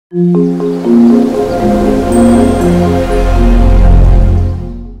Hello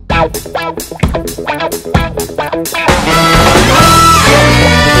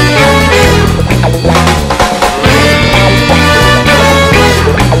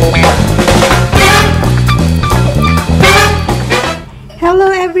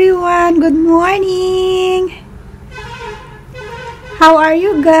everyone, good morning. How are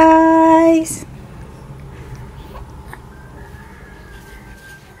you guys?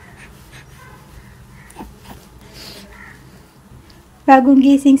 Bagong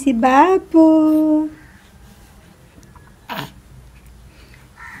gising si Babu.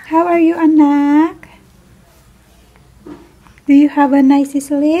 How are you, anak? Do you have a nice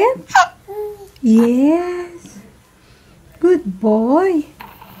sleep? Yes. Good boy.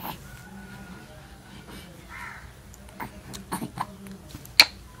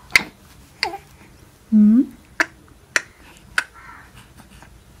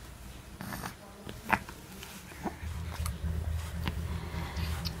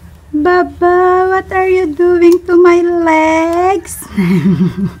 Baba, what are you doing to my legs?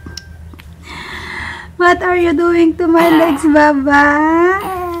 What are you doing to my legs, Baba?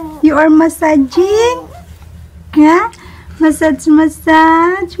 You are massaging? Yeah? Massage,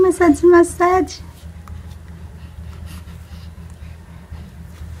 massage, massage, massage.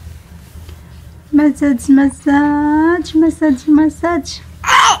 Massage, massage, massage, massage.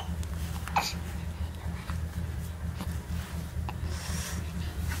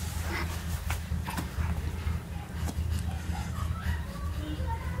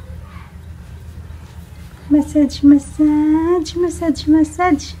 Massage, massage, massage,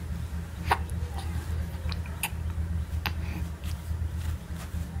 massage.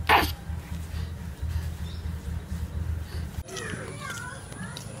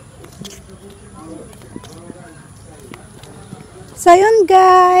 So yun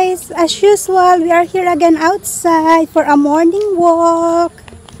guys, as usual, we are here again outside for a morning walk.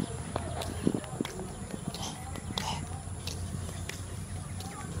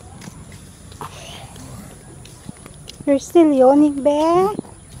 You're still yawning, Be?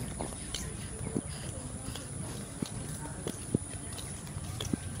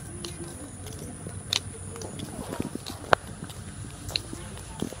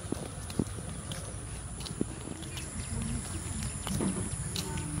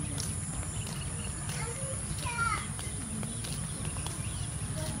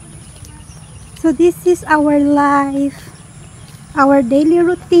 So this is our life, our daily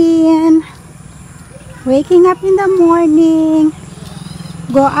routine. Waking up in the morning,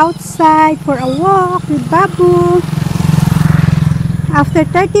 go outside for a walk with Babu. After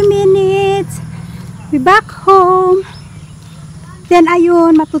 30 minutes, we back home. Then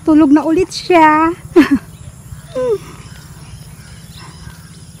ayun, matutulog na ulit siya.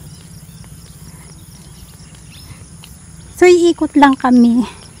 So iikot lang kami.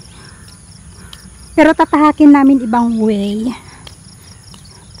 Pero tatahakin namin ibang way.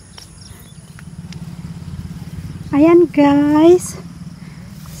 Ayan guys.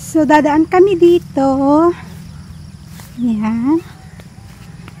 So dadaan kami dito. Ayan.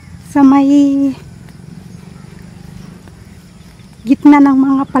 Sa may gitna ng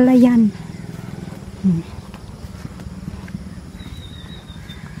mga palayan.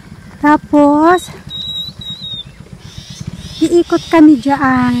 Tapos iikot kami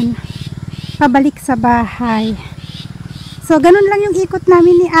dyan. Pabalik sa bahay. So, ganun lang yung ikot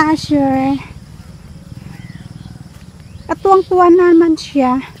namin ni Asher. At tuwang-tuwa naman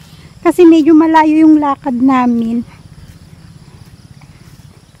siya. Kasi medyo malayo yung lakad namin.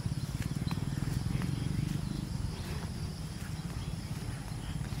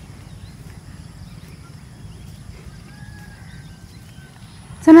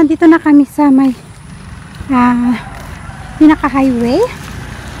 So, nandito na kami sa may pinaka-highway.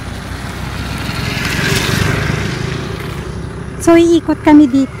 So, iikot kami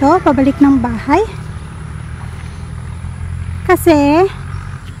dito, pabalik ng bahay. Kasi,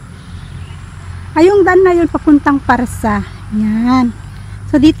 ayong daan na yun, papuntang Parsa. Yan.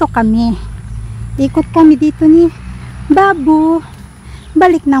 So, dito kami. Ikot kami dito ni Babu.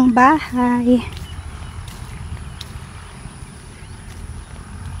 Balik ng bahay.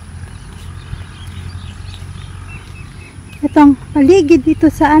 Itong paligid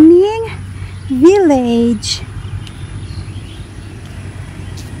dito sa aming village.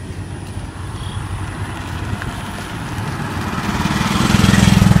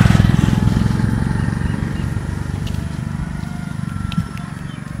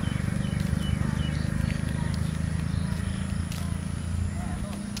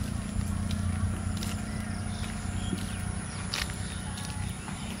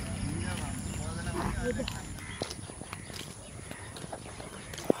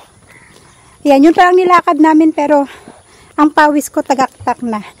 Yan, yun parang nilakad namin pero ang pawis ko tagaktak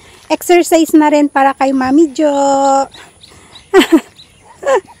na. Exercise na rin para kay Mami Jo.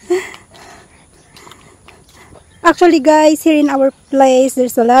 Actually guys, here in our place,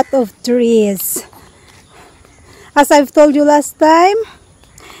 there's a lot of trees. As I've told you last time,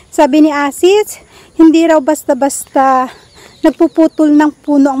 sabi ni Asis, hindi raw basta-basta nagpuputol ng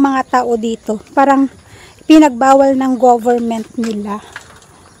puno ang mga tao dito. Parang pinagbawal ng government nila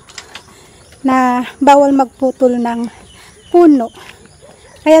na bawal magputol ng puno.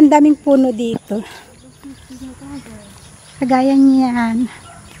 Kaya ang daming puno dito. Kagaya niyan.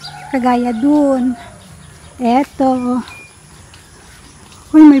 Kagaya dun. Eto.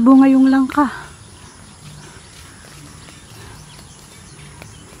 Uy, may bunga yung langka.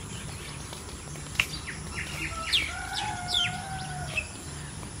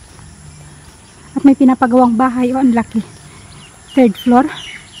 At may pinapagawang bahay. Oh, ang laki. Third floor.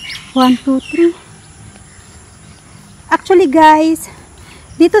 1, 2, 3. Actually guys,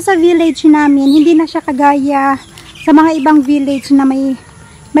 dito sa village namin, hindi na siya kagaya sa mga ibang village na may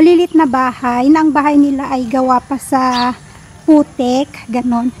malilit na bahay, na ang bahay nila ay gawa pa sa putek,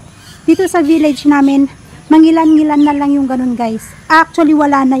 ganon. Dito sa village namin, mangilan-ngilan na lang yung ganon guys. Actually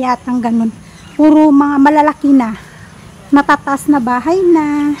wala na yatang ganon. Puro mga malalaki na, matataas na bahay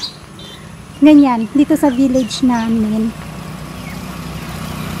na, ganyan, dito sa village namin.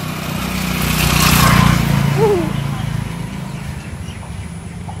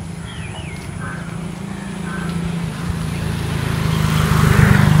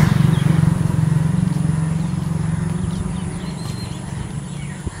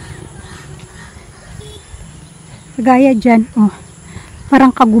 Gaya dyan, oh,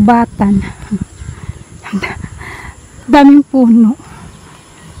 parang kagubatan. Daming puno.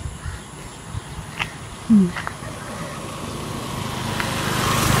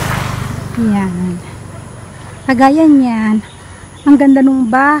 Yan. Kagaya niyan, ang ganda ng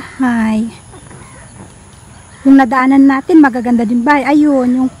bahay. Yung nadaanan natin, magaganda din bahay.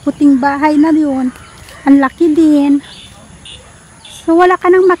 Ayun, yung puting bahay na yun, ang laki din. So wala ka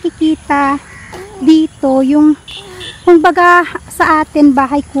nang makikita dito, yung kung baga sa atin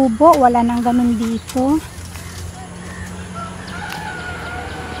bahay kubo, wala nang ganun dito.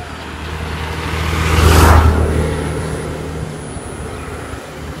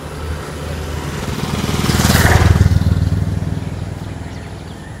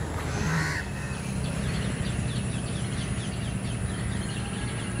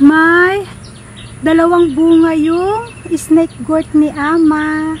 May dalawang bunga yung snake gourd ni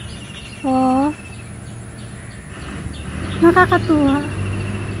Ama. Oh, nakakatuwa.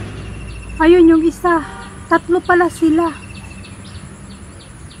 Ayun yung isa. Tatlo pala sila.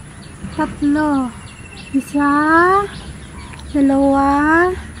 Tatlo. Isa, dalawa,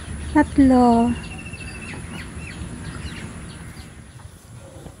 tatlo.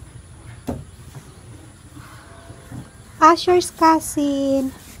 Asher's cousin.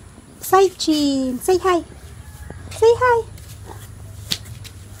 Saichin. Say hi. Say hi.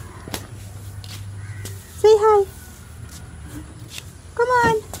 Say hi. Come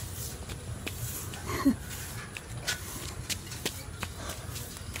on.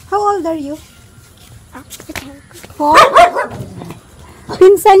 How old are you? 4?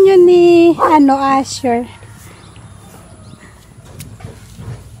 Pinsan yun ni Asher.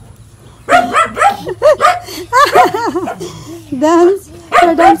 Dance.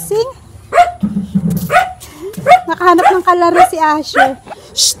 You're dancing? Nakahanap ng kalaro si Asher.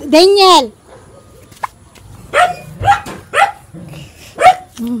 Shh! Daniel!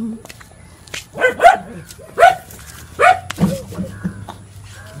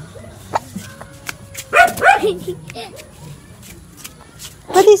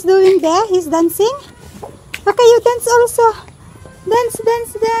 What is doing there? He's dancing? Okay, you dance also. Dance,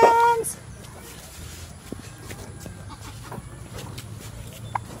 dance, dance.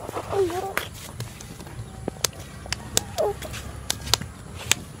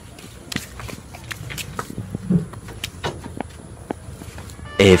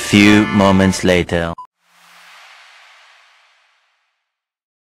 A few moments later.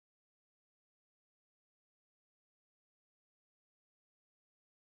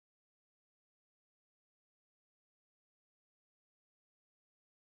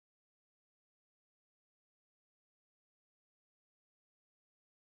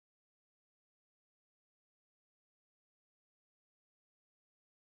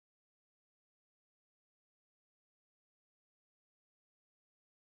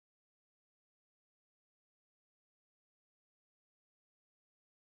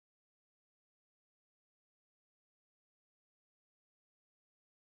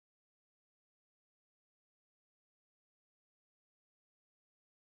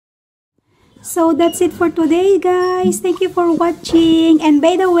 So that's it for today, guys. Thank you for watching. And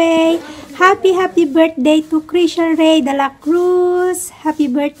by the way, happy birthday to Krisha Ray de la Cruz. Happy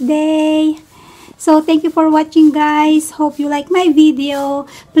birthday. So thank you for watching, guys. Hope you like my video.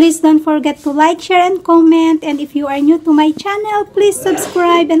 Please don't forget to like, share, and comment. And if you are new to my channel, please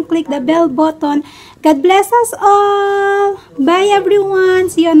subscribe and click the bell button. God bless us all. Bye everyone.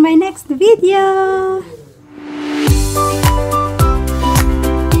 See you on my next video.